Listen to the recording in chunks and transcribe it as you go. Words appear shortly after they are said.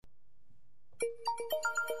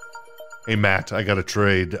Hey, Matt, I got a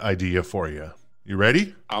trade idea for you. You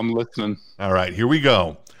ready? I'm listening. All right, here we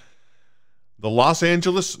go. The not Los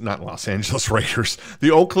Angeles Raiders,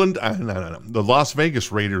 the Las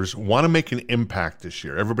Vegas Raiders want to make an impact this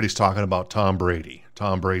year. Everybody's talking about Tom Brady.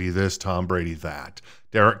 Tom Brady this, Tom Brady that.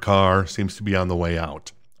 Derek Carr seems to be on the way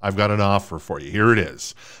out. I've got an offer for you. Here it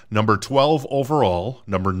is. Number 12 overall,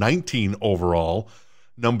 number 19 overall,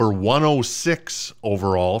 number 106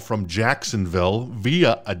 overall from Jacksonville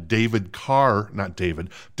via a Derek Carr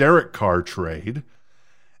trade.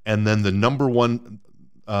 And then the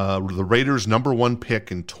Raiders' number one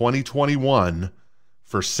pick in 2021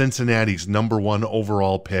 for Cincinnati's number one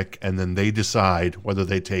overall pick. And then they decide whether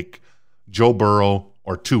they take Joe Burrow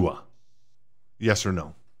or Tua. Yes or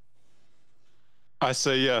no? I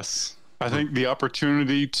say yes. I think the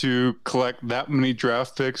opportunity to collect that many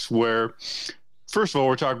draft picks where, first of all,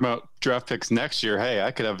 we're talking about draft picks next year. Hey,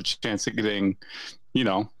 I could have a chance at getting,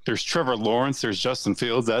 there's Trevor Lawrence, there's Justin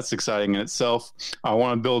Fields. That's exciting in itself. I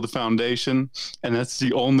want to build a foundation, and that's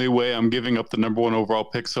the only way I'm giving up the number one overall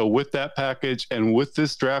pick. So with that package and with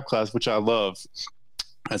this draft class, which I love,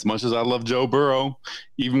 as much as I love Joe Burrow,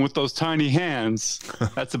 even with those tiny hands,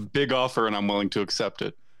 that's a big offer, and I'm willing to accept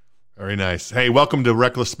it. Very nice. Hey, welcome to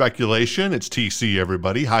Reckless Speculation. It's TC,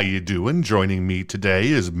 everybody. How you doing? Joining me today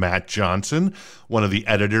is Matt Johnson, one of the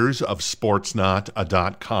editors of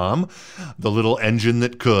sportsnot.com, the little engine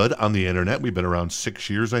that could on the internet. We've been around 6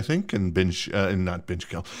 years, I think, and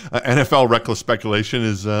NFL Reckless Speculation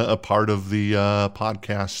is a part of the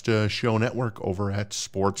podcast show network over at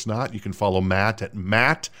Sportsnot. You can follow Matt at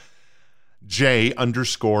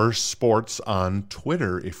J_sports on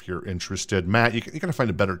Twitter if you're interested. Matt, you got to find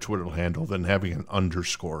a better Twitter handle than having an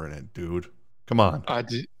underscore in it, dude. Come on. I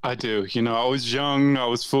do. I was young, I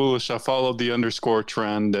was foolish, I followed the underscore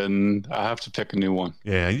trend, and I have to pick a new one.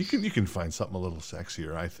 Yeah, you can find something a little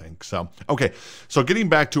sexier, I think. So, okay. So getting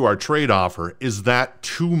back to our trade offer, is that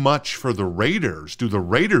too much for the Raiders? Do the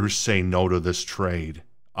Raiders say no to this trade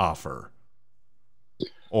offer?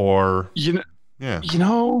 Or yeah.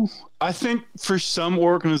 I think for some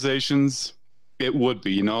organizations it would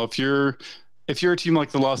be. If you're a team like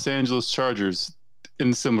the Los Angeles Chargers in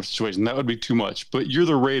a similar situation, that would be too much. But you're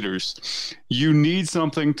the Raiders. You need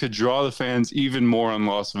something to draw the fans even more on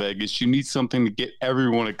Las Vegas. You need something to get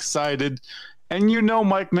everyone excited. And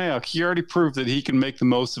Mike Mayock, he already proved that he can make the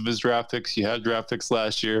most of his draft picks. He had draft picks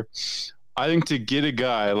last year. I think to get a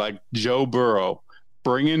guy like Joe Burrow,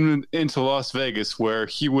 bring him into Las Vegas where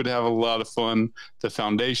he would have a lot of fun. The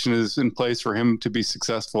foundation is in place for him to be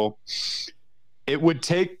successful. It would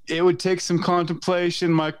take some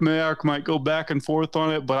contemplation. Mike Mayock might go back and forth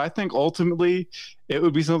on it, but I think ultimately it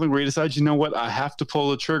would be something where he decides, you know what, I have to pull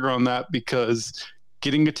the trigger on that, because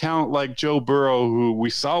getting a talent like Joe Burrow, who we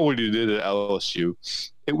saw what he did at LSU,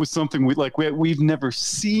 it was something we've never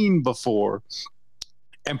seen before.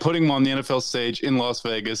 And putting him on the NFL stage in Las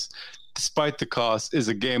Vegas, despite the cost, is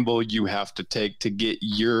a gamble you have to take to get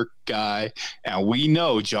your guy. And we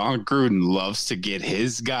know John Gruden loves to get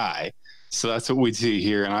his guy. So that's what we see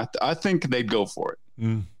here. And I think they'd go for it.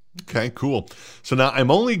 Okay, cool. So now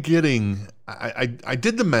I'm only getting, I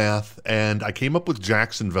did the math, and I came up with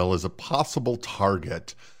Jacksonville as a possible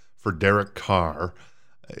target for Derek Carr.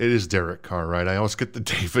 It is Derek Carr, right? I always get the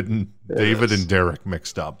David and Derek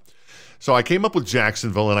mixed up. So I came up with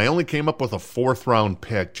Jacksonville, and I only came up with a 4th-round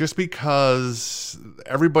pick just because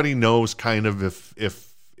everybody knows kind of if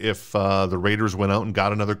the Raiders went out and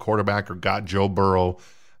got another quarterback or got Joe Burrow,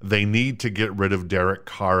 they need to get rid of Derek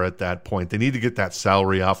Carr at that point. They need to get that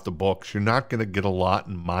salary off the books. You're not going to get a lot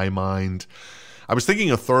in my mind. I was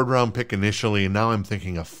thinking a 3rd-round pick initially, and now I'm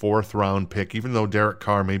thinking a 4th-round pick, even though Derek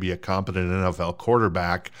Carr may be a competent NFL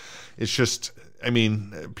quarterback. It's just,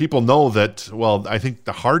 people know that, I think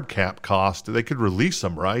the hard cap cost, they could release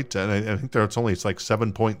him, right? And I think it's like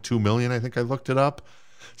 $7.2 million. I think I looked it up.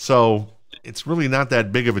 So it's really not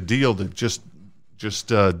that big of a deal to just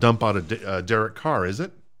dump out a Derek Carr, is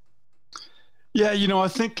it? Yeah, I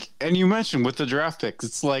think, and you mentioned with the draft picks,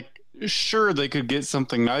 it's like, sure, they could get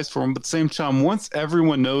something nice for him, but at the same time, once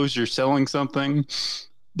everyone knows you're selling something,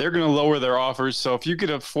 they're going to lower their offers. So if you get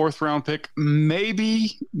a 4th-round pick,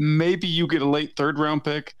 maybe you get a late 3rd-round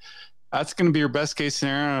pick. That's going to be your best case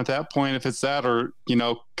scenario. And at that point, if it's that or,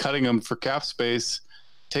 cutting them for cap space,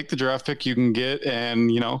 take the draft pick you can get and,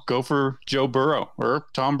 go for Joe Burrow or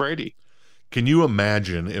Tom Brady. Can you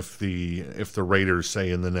imagine if the Raiders, say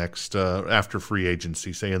in the next after free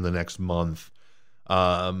agency, say in the next month,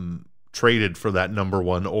 traded for that number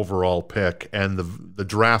 1 overall pick, and the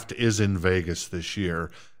draft is in Vegas this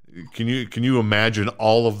year? Can you imagine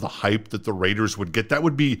all of the hype that the Raiders would get? That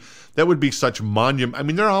would be such monument. I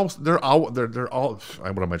mean, they're all. What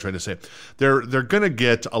am I trying to say? They're gonna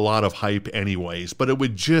get a lot of hype anyways, but it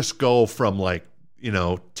would just go from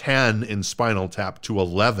 10 in Spinal Tap to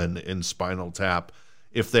 11 in Spinal Tap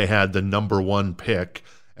if they had the number 1 pick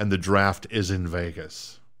and the draft is in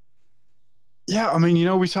Vegas. Yeah, I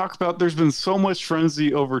mean, we talk about there's been so much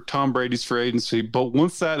frenzy over Tom Brady's free agency, but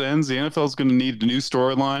once that ends, the NFL is going to need a new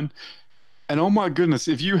storyline. And oh my goodness,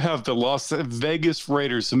 if you have the Las Vegas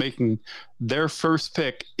Raiders making their first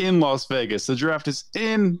pick in Las Vegas, the draft is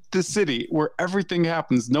in the city where everything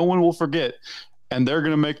happens, no one will forget, and they're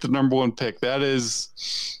going to make the number 1 pick. That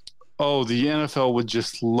is, the NFL would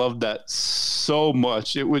just love that so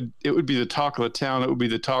much. It would be the talk of the town. It would be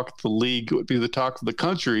the talk of the league. It would be the talk of the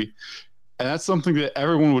country. And that's something that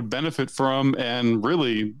everyone would benefit from. And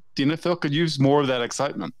really, the NFL could use more of that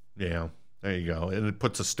excitement. Yeah, there you go. And it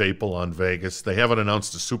puts a staple on Vegas. They haven't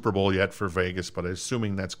announced a Super Bowl yet for Vegas, but I'm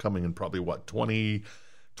assuming that's coming in probably,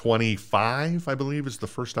 2025, I believe, is the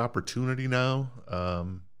first opportunity now.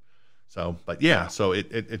 So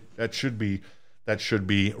that should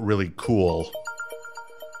be really cool.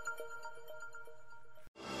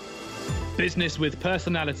 Business with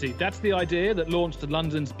personality. That's the idea that launched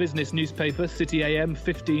London's business newspaper, City AM,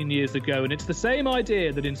 15 years ago. And it's the same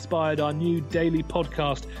idea that inspired our new daily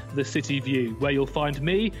podcast, The City View, where you'll find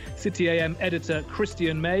me, City AM editor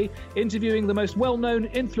Christian May, interviewing the most well-known,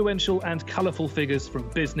 influential and colourful figures from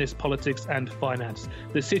business, politics and finance.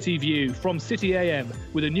 The City View from City AM,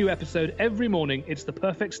 with a new episode every morning. It's the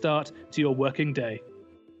perfect start to your working day.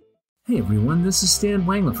 Hey everyone, this is Stan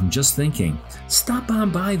Wangler from Just Thinking. Stop on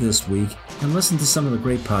by this week and listen to some of the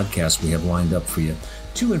great podcasts we have lined up for you.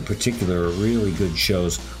 2 in particular are really good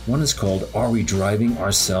shows. One is called Are We Driving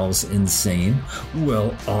Ourselves Insane?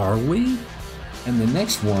 Well, are we? And the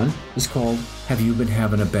next one is called Have You Been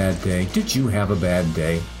Having a Bad Day? Did you have a bad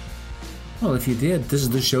day? Well, if you did, this is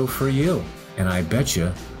the show for you. And I bet you,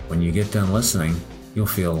 when you get done listening, you'll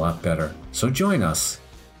feel a lot better. So join us.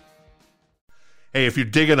 Hey, if you're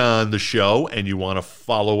digging on the show and you want to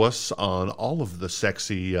follow us on all of the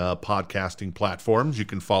sexy podcasting platforms, you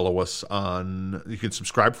can you can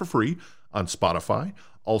subscribe for free on Spotify,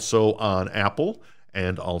 also on Apple,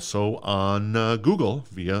 and also on Google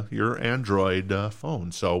via your Android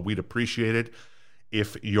phone. So we'd appreciate it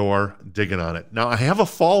if you're digging on it. Now, I have a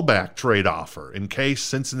fallback trade offer in case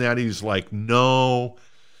Cincinnati's like, no,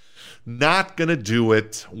 not going to do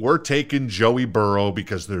it. We're taking Joey Burrow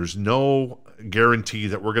because there's no guarantee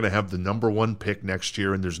that we're going to have the number 1 pick next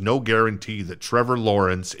year, and there's no guarantee that Trevor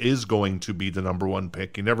Lawrence is going to be the number 1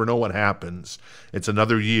 pick. You never know what happens. It's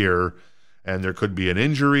another year, and there could be an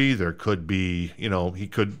injury. There could be, he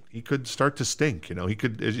could start to stink. He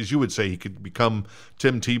could, as you would say, he could become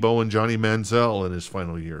Tim Tebow and Johnny Manziel in his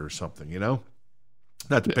final year or something.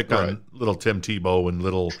 Not to pick on little Tim Tebow and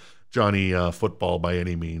little Johnny football by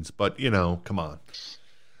any means, but come on.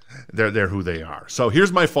 They're who they are. So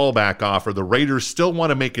here's my fallback offer. The Raiders still want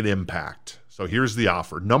to make an impact. So here's the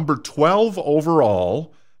offer. Number 12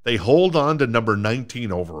 overall. They hold on to number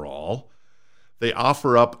 19 overall. They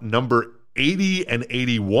offer up number 80 and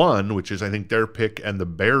 81, which is, I think, their pick and the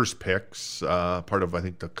Bears' picks, part of, I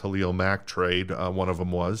think, the Khalil Mack trade, one of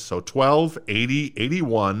them was. So 12, 80,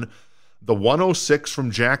 81, the 106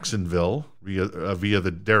 from Jacksonville via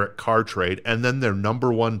the Derek Carr trade, and then their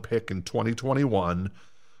number 1 pick in 2021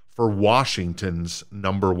 for Washington's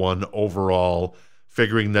number 1 overall,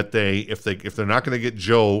 figuring that if they're not going to get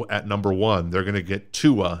Joe at number 1, they're going to get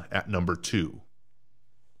Tua at number 2.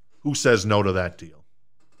 Who says no to that deal?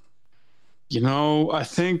 I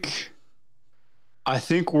think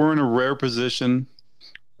we're in a rare position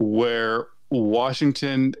where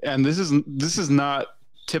Washington, and this is not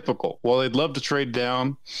typical. Well, they'd love to trade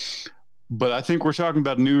down, but I think we're talking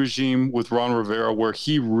about a new regime with Ron Rivera where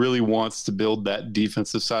he really wants to build that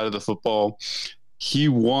defensive side of the football. He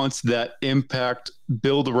wants that impact,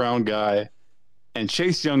 build-around guy, and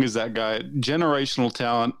Chase Young is that guy, generational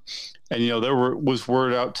talent. And, there was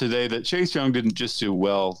word out today that Chase Young didn't just do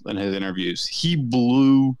well in his interviews. He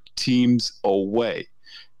blew teams away.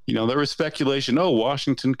 There was speculation,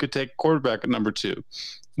 Washington could take quarterback at number 2.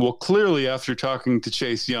 Well, clearly after talking to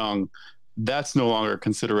Chase Young, that's no longer a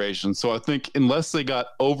consideration. So I think unless they got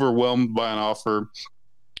overwhelmed by an offer,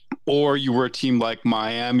 or you were a team like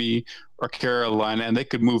Miami or Carolina, and they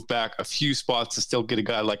could move back a few spots to still get a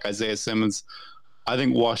guy like Isaiah Simmons, I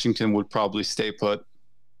think Washington would probably stay put.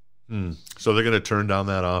 So they're going to turn down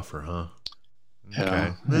that offer, huh?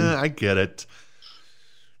 Okay. Yeah. I get it.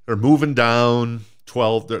 They're moving down.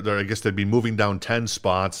 12. I guess they'd be moving down 10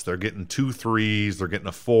 spots. They're getting 2 3s. They're getting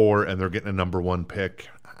a 4, and they're getting a number 1 pick.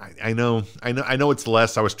 I know it's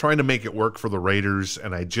less. I was trying to make it work for the Raiders,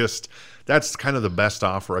 and that's kind of the best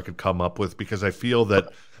offer I could come up with, because I feel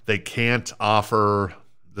that they can't offer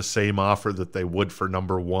the same offer that they would for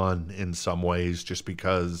number 1 in some ways, just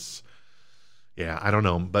because, I don't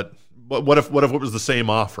know. But what if it was the same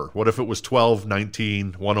offer? What if it was 12,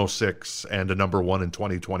 19, 106, and a number 1 in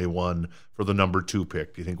 2021 for the number 2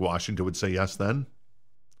 pick? Do you think Washington would say yes then?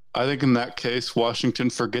 I think in that case, Washington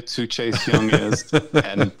forgets who Chase Young is,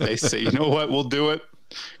 and they say, you know what, we'll do it,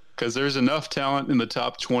 because there's enough talent in the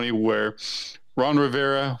top 20 where Ron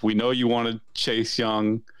Rivera, we know you wanted Chase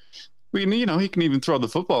Young. He can even throw the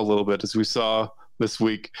football a little bit, as we saw this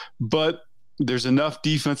week. But there's enough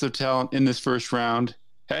defensive talent in this first round.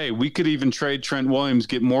 Hey, we could even trade Trent Williams,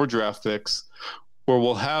 get more draft picks, where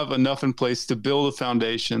we'll have enough in place to build a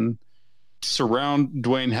foundation, surround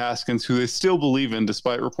Dwayne Haskins, who they still believe in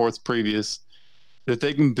despite reports previous, that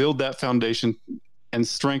they can build that foundation and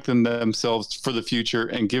strengthen themselves for the future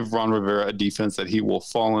and give Ron Rivera a defense that he will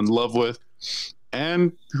fall in love with.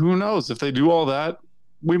 And who knows, if they do all that,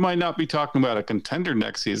 we might not be talking about a contender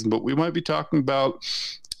next season, but we might be talking about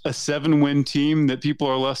a 7-win team that people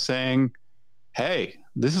are left saying, hey,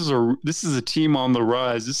 this is a team on the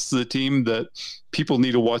rise. This is a team that people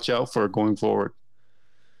need to watch out for going forward.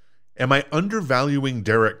 Am I undervaluing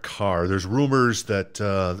Derek Carr? There's rumors that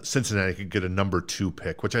Cincinnati could get a number 2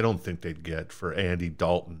 pick, which I don't think they'd get, for Andy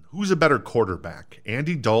Dalton. Who's a better quarterback,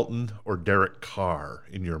 Andy Dalton or Derek Carr,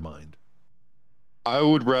 in your mind? I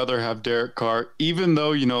would rather have Derek Carr. Even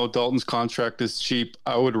though, Dalton's contract is cheap,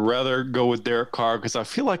 I would rather go with Derek Carr because I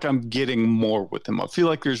feel like I'm getting more with him. I feel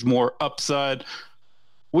like there's more upside.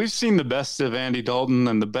 We've seen the best of Andy Dalton,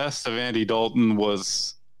 and the best of Andy Dalton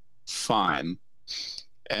was fine.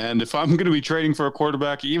 And if I'm going to be trading for a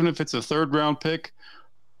quarterback, even if it's a 3rd-round pick,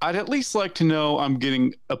 I'd at least like to know I'm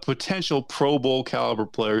getting a potential Pro Bowl caliber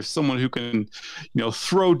player, someone who can,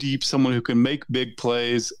 throw deep, someone who can make big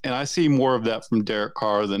plays. And I see more of that from Derek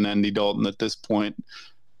Carr than Andy Dalton at this point.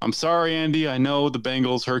 I'm sorry, Andy. I know the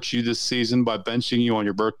Bengals hurt you this season by benching you on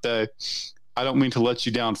your birthday. I don't mean to let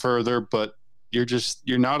you down further, but you're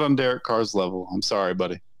not on Derek Carr's level. I'm sorry,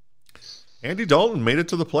 buddy. Andy Dalton made it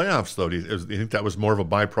to the playoffs, though. Do you think that was more of a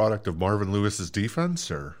byproduct of Marvin Lewis's defense,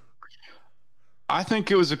 or? I think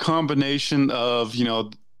it was a combination of, the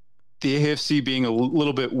AFC being a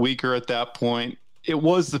little bit weaker at that point. It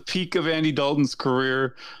was the peak of Andy Dalton's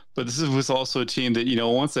career, but this was also a team that,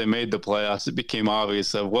 once they made the playoffs, it became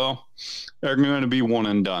obvious that, well, they're going to be one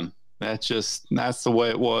and done. That's the way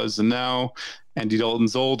it was. And now Andy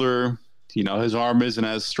Dalton's older, his arm isn't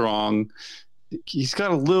as strong. He's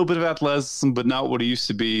got a little bit of athleticism, but not what he used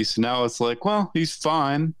to be. So now it's like, well, he's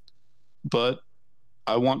fine, but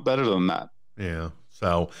I want better than that. Yeah.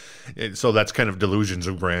 So that's kind of delusions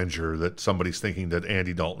of grandeur that somebody's thinking that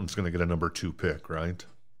Andy Dalton's going to get a number 2 pick, right?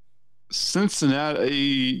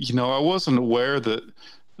 Cincinnati, I wasn't aware that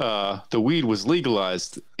the weed was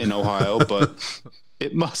legalized in Ohio, but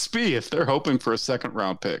it must be if they're hoping for a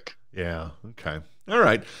 2nd-round pick. Yeah. Okay. All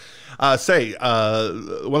right. One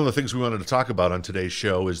of the things we wanted to talk about on today's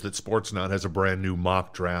show is that Sportsnaut has a brand new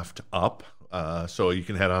mock draft up. So you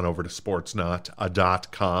can head on over to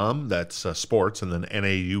sportsnaut.com. That's sports and then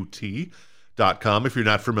NAUT.com. If you're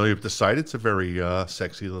not familiar with the site, it's a very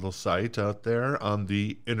sexy little site out there on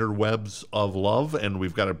the interwebs of love. And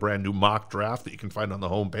we've got a brand new mock draft that you can find on the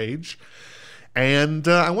homepage. And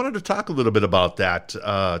I wanted to talk a little bit about that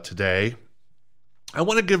today. I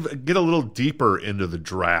want to get a little deeper into the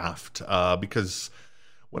draft because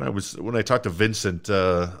when I talked to Vincent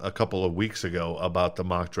a couple of weeks ago about the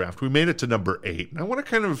mock draft, we made it to number 8. And I want to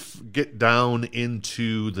kind of get down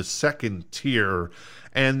into the 2nd tier,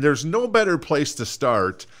 and there's no better place to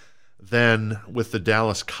start than with the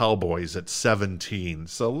Dallas Cowboys at 17.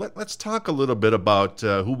 So let's talk a little bit about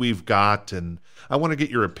who we've got, and I want to get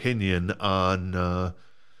your opinion on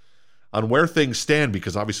where things stand,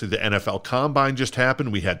 because obviously the NFL Combine just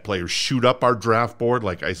happened. We had players shoot up our draft board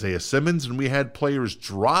like Isaiah Simmons, and we had players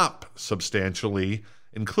drop substantially,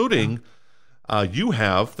 including you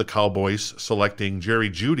have the Cowboys selecting Jerry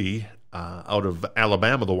Jeudy out of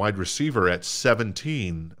Alabama, the wide receiver, at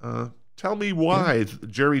 17. Tell me why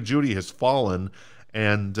Jerry Jeudy has fallen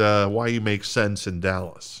and why he makes sense in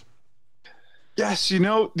Dallas. Yes, the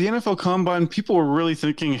NFL Combine, people were really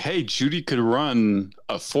thinking, hey, Jeudy could run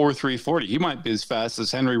a 4.3 40. He might be as fast as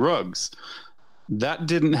Henry Ruggs. That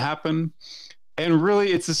didn't happen. And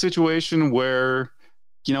really, it's a situation where,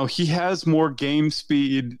 he has more game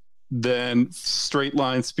speed than straight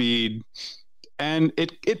line speed. And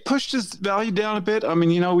it pushed his value down a bit. I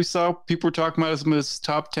mean, we saw people were talking about him as his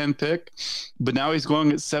top 10 pick, but now he's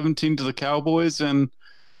going at 17 to the Cowboys. And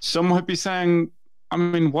some might be saying, I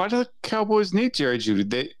mean, why do the Cowboys need Jerry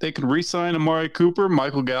Jeudy? They can re-sign Amari Cooper.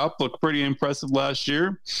 Michael Gallup looked pretty impressive last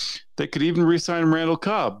year. They could even re-sign Randall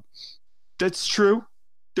Cobb. That's true.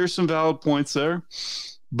 There's some valid points there.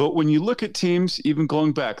 But when you look at teams, even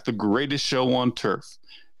going back, the greatest show on turf,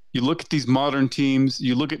 you look at these modern teams,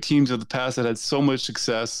 you look at teams of the past that had so much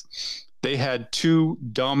success. They had 2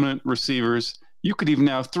 dominant receivers. You could even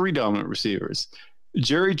have 3 dominant receivers.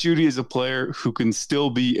 Jerry Jeudy is a player who can still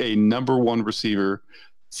be a number 1 receiver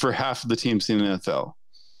for half of the teams in the NFL.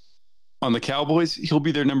 On the Cowboys, he'll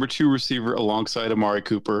be their number 2 receiver alongside Amari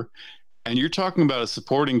Cooper. And you're talking about a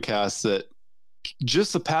supporting cast that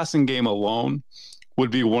just the passing game alone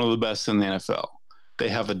would be one of the best in the NFL. They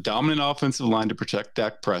have a dominant offensive line to protect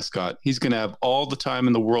Dak Prescott. He's going to have all the time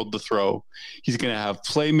in the world to throw. He's going to have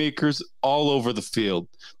playmakers all over the field.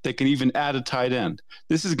 They can even add a tight end.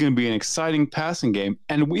 This is going to be an exciting passing game.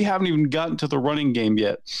 And we haven't even gotten to the running game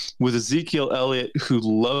yet with Ezekiel Elliott, who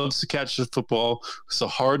loves to catch the football, who's a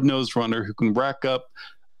hard-nosed runner, who can rack up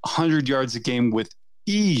 100 yards a game with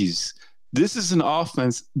ease. This is an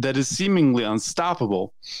offense that is seemingly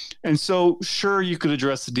unstoppable. And so, sure, you could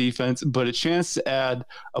address the defense, but a chance to add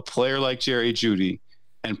a player like Jerry Jeudy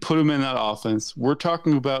and put him in that offense, we're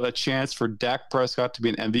talking about a chance for Dak Prescott to be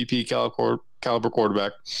an MVP caliber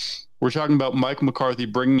quarterback. We're talking about Mike McCarthy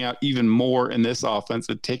bringing out even more in this offense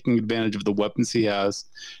and taking advantage of the weapons he has.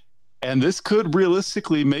 And this could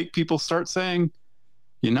realistically make people start saying,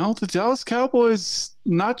 the Dallas Cowboys,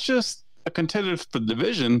 not just a contender for the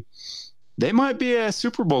division, they might be a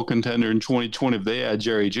Super Bowl contender in 2020 if they add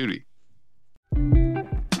Jerry Jeudy.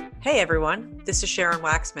 Hey everyone, this is Sharon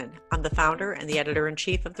Waxman. I'm the founder and the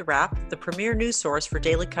editor-in-chief of The Wrap, the premier news source for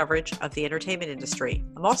daily coverage of the entertainment industry.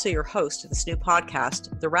 I'm also your host of this new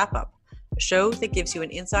podcast, The Wrap Up, a show that gives you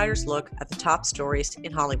an insider's look at the top stories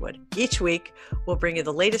in Hollywood. Each week, we'll bring you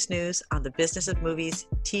the latest news on the business of movies,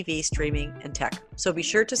 TV, streaming, and tech. So be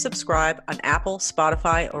sure to subscribe on Apple,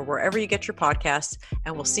 Spotify, or wherever you get your podcasts,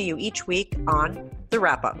 and we'll see you each week on The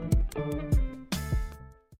Wrap Up.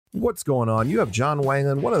 What's going on? You have John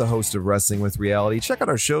Wangland, one of the hosts of Wrestling with Reality. Check out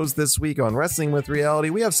our shows this week on Wrestling with Reality.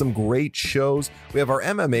 We have some great shows. We have our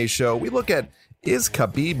MMA show. We look at, is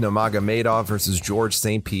Khabib Nurmagomedov versus George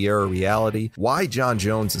St. Pierre a reality? Why John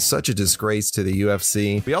Jones is such a disgrace to the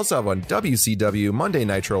UFC? We also have on WCW Monday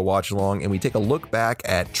Nitro Watch Along, and we take a look back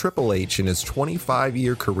at Triple H in his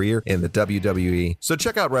 25-year career in the WWE. So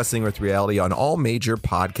check out Wrestling with Reality on all major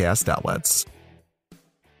podcast outlets.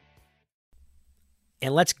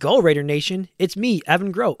 And let's go, Raider Nation. It's me,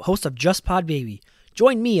 Evan Grote, host of Just Pod Baby.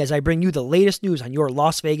 Join me as I bring you the latest news on your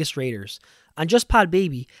Las Vegas Raiders. On Just Pod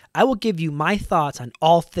Baby, I will give you my thoughts on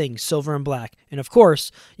all things silver and black. And of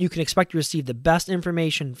course, you can expect to receive the best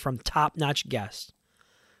information from top-notch guests.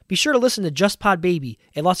 Be sure to listen to Just Pod Baby,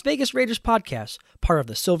 a Las Vegas Raiders podcast, part of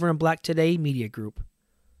the Silver and Black Today media group.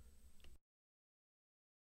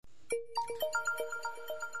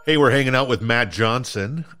 Hey, we're hanging out with Matt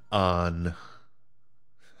Johnson on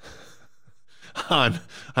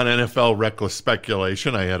NFL reckless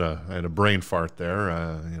speculation. I had a brain fart there.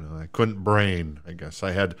 I couldn't brain. I guess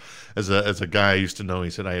I had, as a guy I used to know, he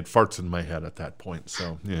said I had farts in my head at that point.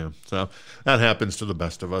 So so that happens to the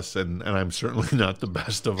best of us, and I'm certainly not the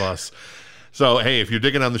best of us. So hey, if you're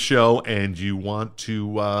digging on the show and you want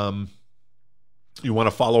to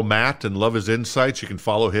follow Matt and love his insights, you can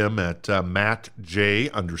follow him at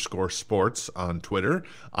MattJ_sports on Twitter.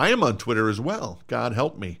 I am on Twitter as well. God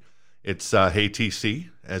help me. It's Hey TC,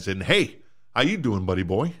 as in, hey, how you doing, buddy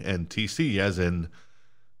boy? And TC, as in,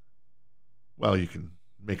 well, you can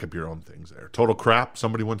make up your own things there. Total crap,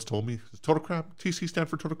 somebody once told me. Does total crap, TC stand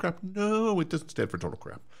for total crap? No, it doesn't stand for total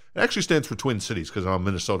crap. It actually stands for Twin Cities, because I'm a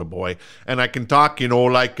Minnesota boy. And I can talk,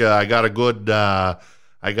 like I got a good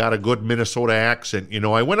Minnesota accent.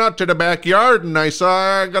 I went out to the backyard and I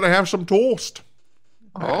saw I got to have some toast.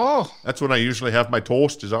 Oh, that's when I usually have my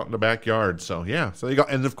toast, is out in the backyard. So yeah, so you go.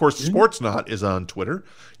 And of course, Sportsnot is on Twitter.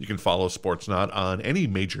 You can follow Sportsnot on any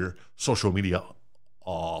major social media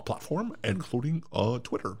platform, including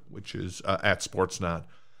Twitter, which is at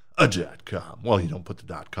Sportsnot.com. Well, you don't put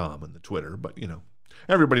the .com in the Twitter, but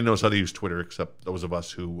everybody knows how to use Twitter except those of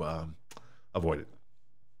us who avoid it.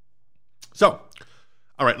 So,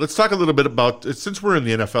 all right, let's talk a little bit about, since we're in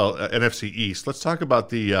the NFC East. Let's talk about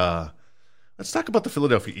the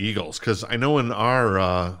Philadelphia Eagles, because I know in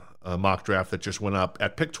our mock draft that just went up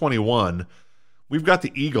at pick 21, we've got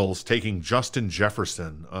the Eagles taking Justin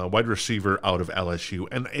Jefferson, wide receiver out of LSU.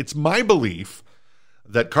 And it's my belief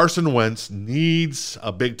that Carson Wentz needs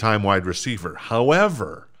a big-time wide receiver.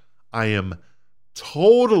 However, I am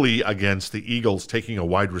totally against the Eagles taking a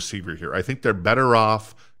wide receiver here. I think they're better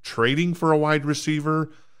off trading for a wide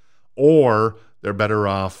receiver, or they're better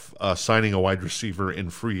off signing a wide receiver in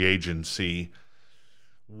free agency.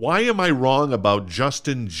 Why am I wrong about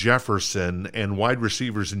Justin Jefferson and wide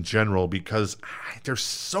receivers in general? Because there's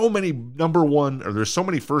so many there's so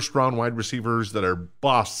many first-round wide receivers that are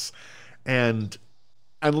busts, and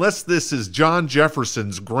unless this is John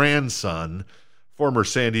Jefferson's grandson, former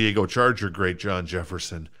San Diego Charger great John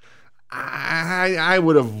Jefferson, I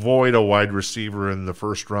would avoid a wide receiver in the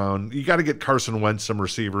first round. You got to get Carson Wentz some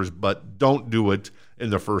receivers, but don't do it in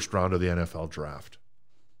the first round of the NFL draft.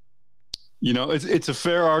 You know, it's a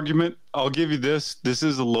fair argument. I'll give you this. This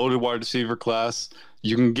is a loaded wide receiver class.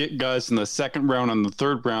 You can get guys in the second round and the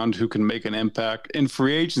third round who can make an impact. In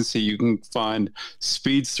free agency, you can find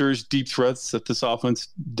speedsters, deep threats that this offense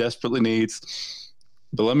desperately needs.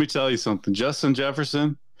 But let me tell you something. Justin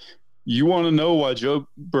Jefferson, you want to know why Joe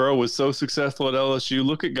Burrow was so successful at LSU?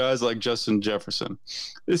 Look at guys like Justin Jefferson.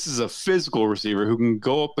 This is a physical receiver who can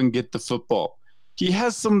go up and get the football. He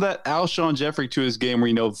has some of that Alshon Jeffrey to his game where,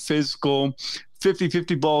 you know, physical,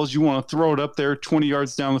 50-50 balls, you want to throw it up there 20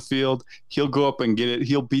 yards down the field. He'll go up and get it.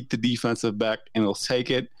 He'll beat the defensive back and he'll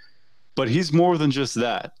take it. But he's more than just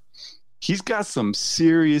that. He's got some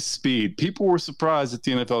serious speed. People were surprised at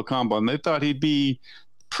the NFL Combine. They thought he'd be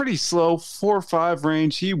pretty slow, 4.5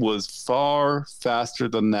 range. He was far faster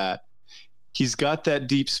than that. He's got that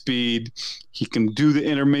deep speed. He can do the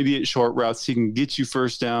intermediate short routes. He can get you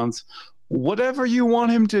first downs. Whatever you want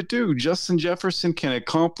him to do, Justin Jefferson can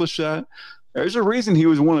accomplish that. There's a reason he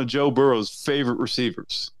was one of Joe Burrow's favorite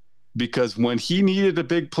receivers, because when he needed a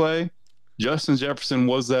big play, Justin Jefferson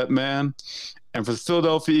was that man. And for the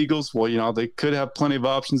Philadelphia Eagles, well, you know, they could have plenty of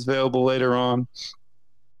options available later on.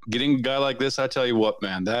 Getting a guy like this, I tell you what,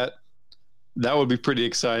 man, that would be pretty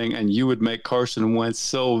exciting, and you would make Carson Wentz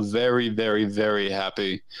so very, very, very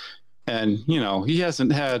happy. And, you know, he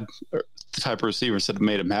hasn't had the type of receivers that have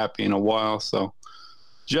made him happy in a while, so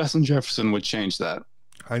Justin Jefferson would change that.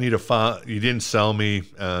 I need you didn't sell me.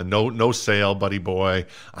 No sale, buddy boy.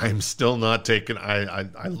 I'm still not taking. I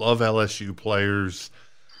love LSU players.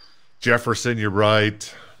 Jefferson, you're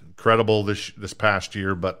right. Incredible this past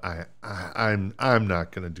year, but I'm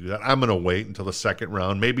not going to do that. I'm going to wait until the second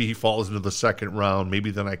round. Maybe he falls into the second round.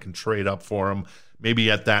 Maybe then I can trade up for him.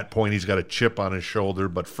 Maybe at that point he's got a chip on his shoulder.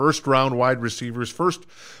 But first wide receivers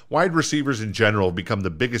in general have become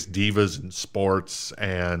the biggest divas in sports,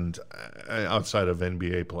 and outside of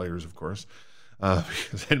NBA players, of course.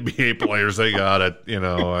 Because NBA players, they got it, you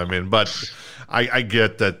know. I mean, but I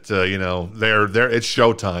get that, you know, they're it's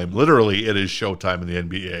showtime. Literally, it is showtime in the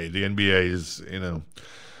NBA. The NBA is, you know,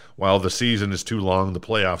 while the season is too long, the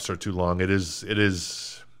playoffs are too long. It is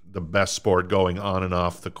the best sport going on and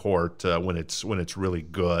off the court when it's really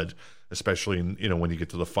good, especially you know, when you get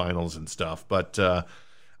to the finals and stuff. But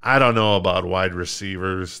I don't know about wide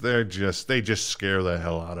receivers. They just scare the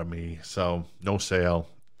hell out of me. So no sale.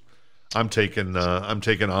 I'm taking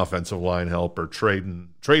offensive line help, or trading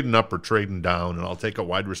up or trading down, and I'll take a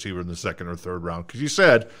wide receiver in the second or third round, because you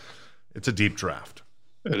said it's a deep draft.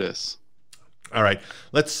 It is. All right,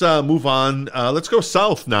 let's move on. Let's go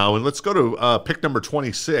south now, and let's go to pick number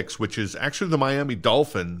 26, which is actually the Miami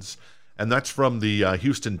Dolphins, and that's from the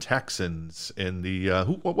Houston Texans. In the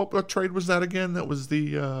what trade was that again? That was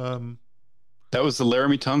the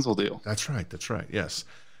Laramie Tunsil deal. That's right. Yes.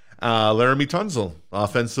 Laramie Tunsil,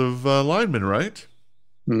 offensive lineman, right?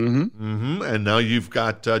 Mm-hmm. Mm-hmm. And now you've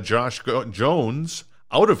got Josh Jones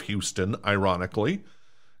out of Houston, ironically,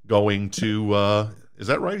 going to is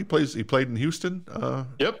that right? He played in Houston?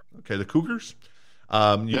 Yep. Okay, the Cougars.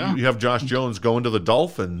 You have Josh Jones going to the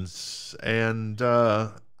Dolphins, and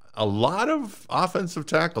a lot of offensive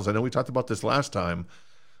tackles. I know we talked about this last time.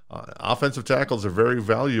 Offensive tackles are very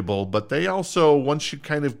valuable, but they also, once you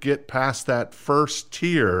kind of get past that first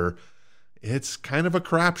tier, it's kind of a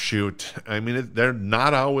crapshoot. I mean, they're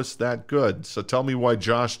not always that good. So tell me why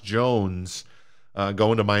Josh Jones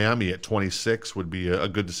going to Miami at 26 would be a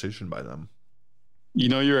good decision by them. You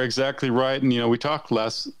know, you're exactly right. And, you know, we talked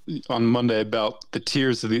on Monday about the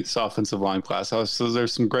tiers of this offensive line class. So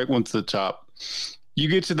there's some great ones at the top. You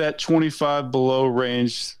get to that 25 below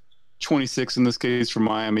range, 26 in this case for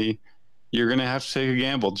Miami, you're going to have to take a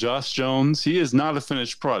gamble. Josh Jones, he is not a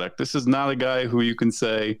finished product. This is not a guy who you can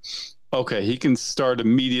say, okay, he can start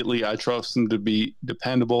immediately. I trust him to be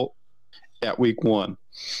dependable at week one.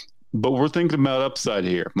 But we're thinking about upside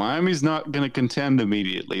here. Miami's not going to contend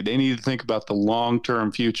immediately. They need to think about the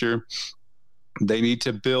long-term future. They need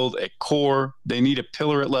to build a core. They need a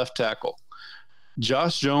pillar at left tackle.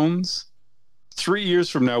 Josh Jones, 3 years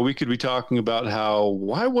from now, we could be talking about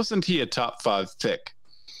why wasn't he a top 5 pick?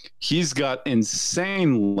 He's got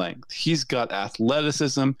insane length. He's got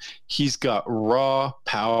athleticism. He's got raw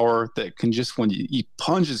power that can just, when he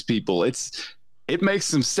punches people, it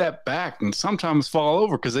makes them step back and sometimes fall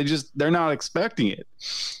over because they're not expecting it.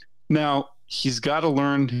 Now, he's got to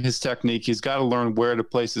learn his technique. He's got to learn where to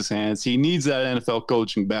place his hands. He needs that NFL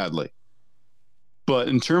coaching badly. But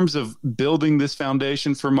in terms of building this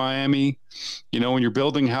foundation for Miami, when you're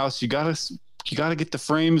building a house, you gotta get the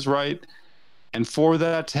frames right. And for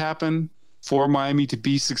that to happen, for Miami to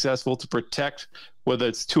be successful, to protect, whether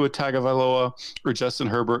it's Tua Tagovailoa or Justin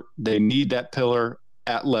Herbert, they need that pillar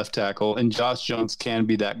at left tackle, and Josh Jones can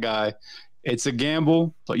be that guy. It's a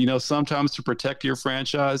gamble, but sometimes to protect your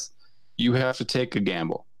franchise, you have to take a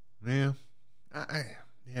gamble. Yeah,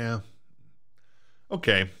 yeah.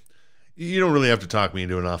 Okay, you don't really have to talk me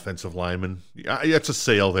into an offensive lineman. It's a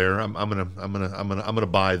sale there. I'm gonna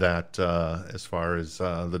buy that as far as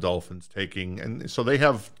the Dolphins taking, and so they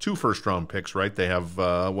have 2 first-round picks, right? They have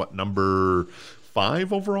number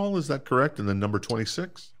 5 overall? Is that correct? And then number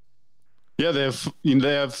 26. Yeah, they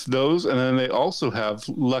have those, and then they also have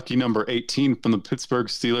lucky number 18 from the Pittsburgh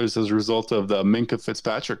Steelers as a result of the Minkah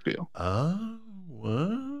Fitzpatrick deal. Oh,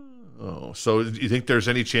 wow. So do you think there's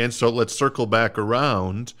any chance? So let's circle back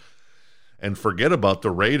around and forget about the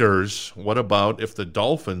Raiders. What about if the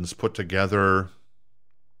Dolphins put together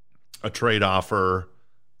a trade offer?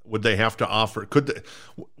 Would they have to offer?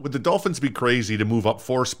 Would the Dolphins be crazy to move up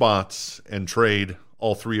 4 spots and trade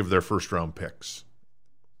all 3 of their first-round picks?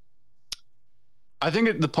 I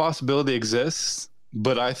think the possibility exists,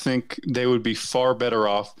 but I think they would be far better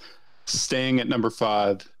off staying at number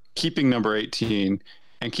 5, keeping number 18,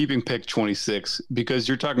 and keeping pick 26, because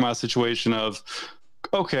you're talking about a situation of,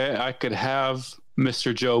 okay, I could have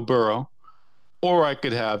Mr. Joe Burrow, or I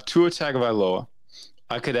could have Tua Tagovailoa.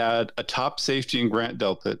 I could add a top safety in Grant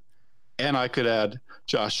Delpit, and I could add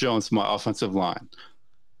Josh Jones to my offensive line.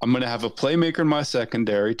 I'm going to have a playmaker in my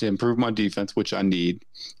secondary to improve my defense, which I need.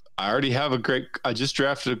 I already have I just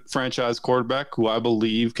drafted a franchise quarterback who I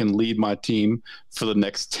believe can lead my team for the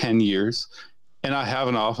next 10 years. And I have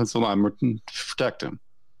an offensive lineman to protect him.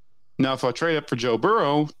 Now, if I trade up for Joe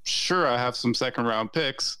Burrow, sure, I have some second-round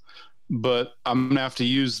picks, but I'm going to have to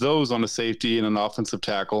use those on a safety and an offensive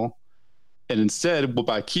tackle. And instead,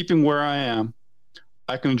 by keeping where I am,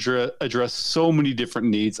 I can address so many different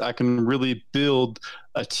needs. I can really build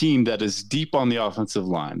a team that is deep on the offensive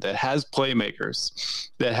line, that has playmakers,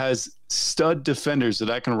 that has stud defenders that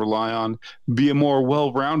I can rely on, be a more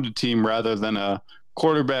well-rounded team rather than a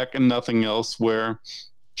quarterback and nothing else where,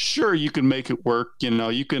 sure, you can make it work.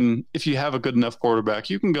 You can, if you have a good enough quarterback,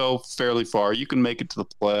 you can go fairly far. You can make it to the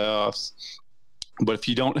playoffs. But if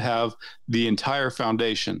you don't have the entire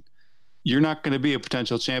foundation, you're not going to be a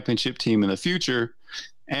potential championship team in the future.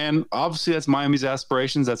 And obviously that's Miami's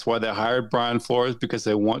aspirations. That's why they hired Brian Flores, because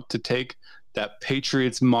they want to take that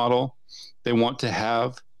Patriots model. They want to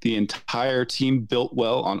have the entire team built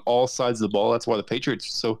well on all sides of the ball. That's why the Patriots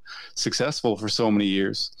are so successful for so many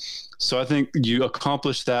years. So I think you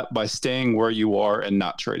accomplish that by staying where you are and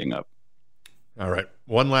not trading up. All right.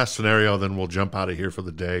 One last scenario, then we'll jump out of here for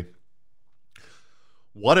the day.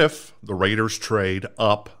 What if the Raiders trade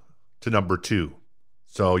up to number 2?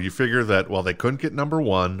 So you figure that, they couldn't get number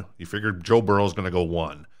 1. You figured Joe Burrow's going to go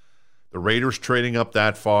 1. The Raiders trading up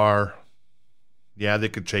that far, yeah, they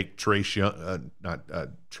could take Chase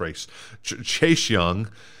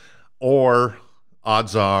Young, or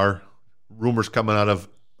odds are, rumors coming out of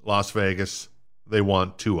Las Vegas, they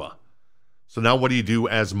want Tua. So now what do you do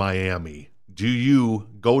as Miami? Do you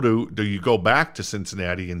go back to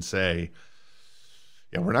Cincinnati and say,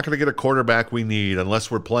 yeah, we're not going to get a quarterback we need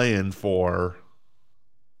unless we're playing for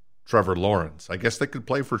Trevor Lawrence? I guess they could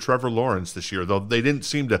play for Trevor Lawrence this year, though they didn't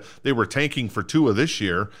seem to. They were tanking for Tua this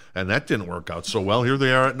year, and that didn't work out so well. Here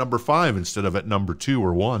they are at number 5 instead of at number 2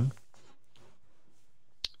 or 1.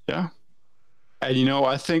 Yeah. And,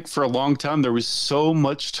 I think for a long time there was so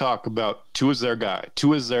much talk about Tua's their guy,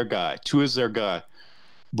 Tua's their guy, Tua's their guy.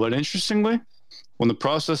 But interestingly, when the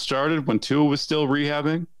process started, when Tua was still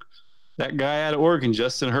rehabbing, that guy out of Oregon,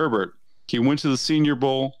 Justin Herbert, he went to the Senior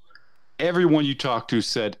Bowl. Everyone you talked to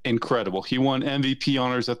said incredible. He won MVP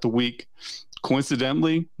honors at the week.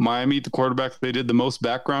 Coincidentally, Miami, the quarterback they did the most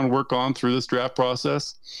background work on through this draft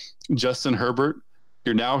process, Justin Herbert.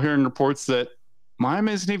 You're now hearing reports that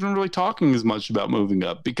Miami isn't even really talking as much about moving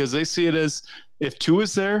up because they see it as, if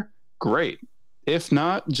Tua's there, great. If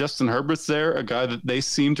not, Justin Herbert's there, a guy that they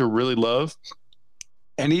seem to really love.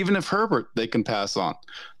 And even if Herbert, they can pass on.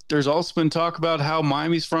 There's also been talk about how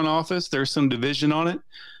Miami's front office, there's some division on it.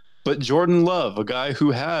 But Jordan Love, a guy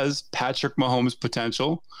who has Patrick Mahomes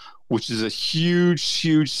potential, which is a huge,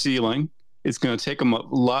 huge ceiling. It's going to take him a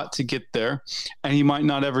lot to get there, and he might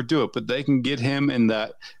not ever do it. But they can get him in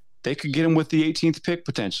that. They could get him with the 18th pick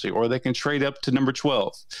potentially, or they can trade up to number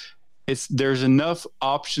 12. There's enough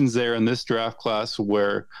options there in this draft class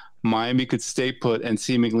where Miami could stay put and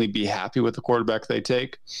seemingly be happy with the quarterback they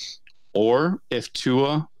take. Or if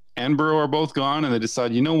Tua and Burrow are both gone and they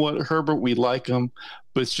decide, you know what, Herbert, we like him,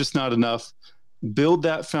 but it's just not enough. Build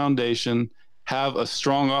that foundation, have a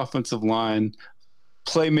strong offensive line,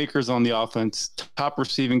 playmakers on the offense, top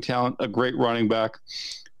receiving talent, a great running back.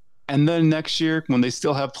 And then next year, when they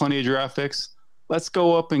still have plenty of draft picks, let's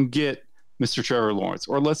go up and get Mr. Trevor Lawrence,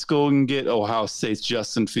 or let's go and get Ohio State's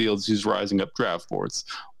Justin Fields, who's rising up draft boards.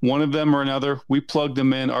 One of them or another, we plug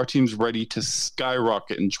them in. Our team's ready to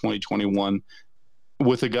skyrocket in 2021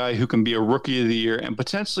 with a guy who can be a rookie of the year and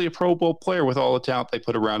potentially a Pro Bowl player with all the talent they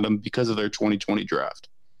put around him because of their 2020 draft.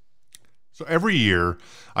 So every year,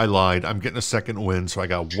 I lied, I'm getting a second win, so I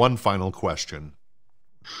got one final question.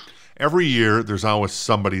 Every year, there's always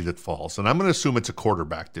somebody that falls, and I'm going to assume it's a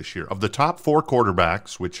quarterback this year. Of the top 4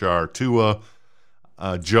 quarterbacks, which are Tua,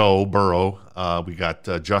 Joe Burrow, we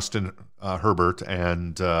got Justin Herbert,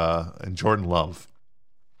 and Jordan Love.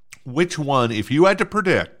 Which one, if you had to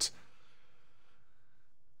predict,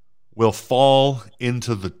 will fall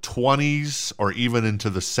into the 20s or even into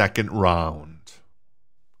the second round?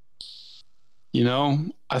 You know,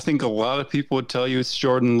 I think a lot of people would tell you it's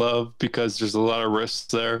Jordan Love because there's a lot of risks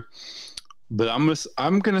there. But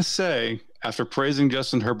I'm gonna say, after praising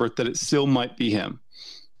Justin Herbert, that it still might be him.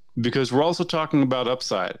 Because we're also talking about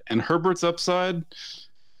upside. And Herbert's upside,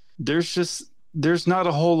 there's not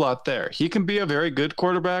a whole lot there. He can be a very good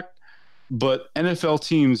quarterback, but NFL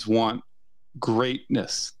teams want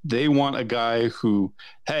greatness. They want a guy who,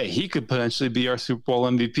 hey, he could potentially be our Super Bowl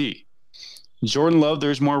MVP. Jordan Love,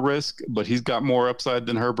 there's more risk, but he's got more upside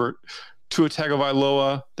than Herbert. Tua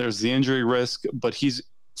Tagovailoa, there's the injury risk, but he's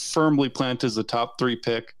firmly planted as a top 3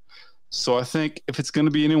 pick. So I think if it's going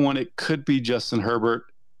to be anyone, it could be Justin Herbert.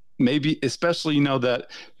 Maybe, especially,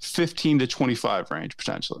 that 15 to 25 range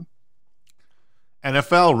potentially.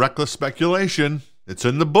 NFL reckless speculation. It's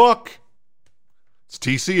in the book. It's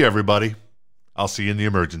TC, everybody. I'll see you in the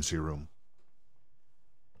emergency room.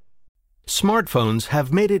 Smartphones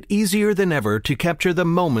have made it easier than ever to capture the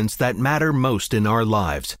moments that matter most in our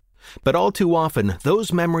lives. But all too often,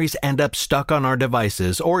 those memories end up stuck on our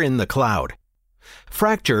devices or in the cloud.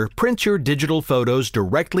 Fracture prints your digital photos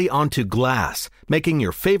directly onto glass, making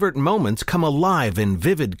your favorite moments come alive in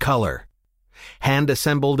vivid color.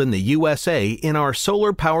 Hand-assembled in the USA in our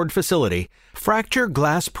solar-powered facility, Fracture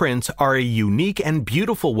glass prints are a unique and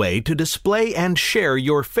beautiful way to display and share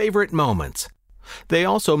your favorite moments. They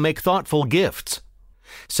also make thoughtful gifts.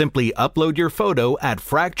 Simply upload your photo at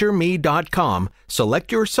fractureme.com,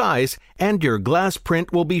 select your size, and your glass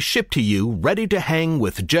print will be shipped to you ready to hang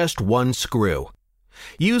with just one screw.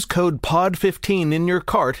 Use code POD15 in your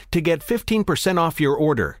cart to get 15% off your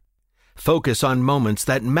order. Focus on moments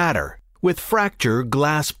that matter with Fracture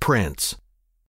glass prints.